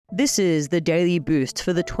This is the daily boost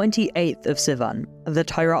for the 28th of Sivan, the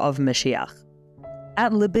Torah of Moshiach.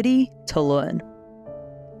 At liberty to learn.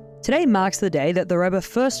 Today marks the day that the Rebbe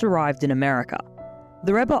first arrived in America.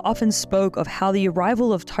 The Rebbe often spoke of how the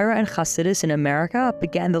arrival of Torah and Chassidus in America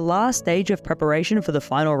began the last stage of preparation for the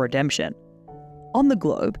final redemption. On the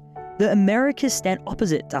globe, the Americas stand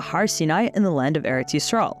opposite to Har Sinai in the land of Eretz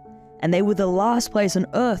Yisrael, and they were the last place on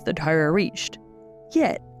earth the Torah reached.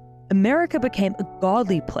 Yet, America became a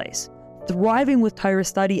godly place, thriving with Torah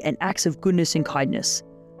study and acts of goodness and kindness.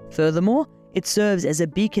 Furthermore, it serves as a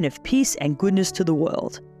beacon of peace and goodness to the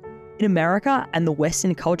world. In America and the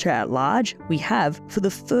Western culture at large, we have, for the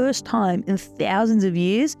first time in thousands of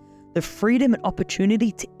years, the freedom and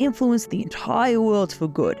opportunity to influence the entire world for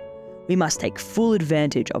good. We must take full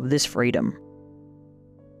advantage of this freedom.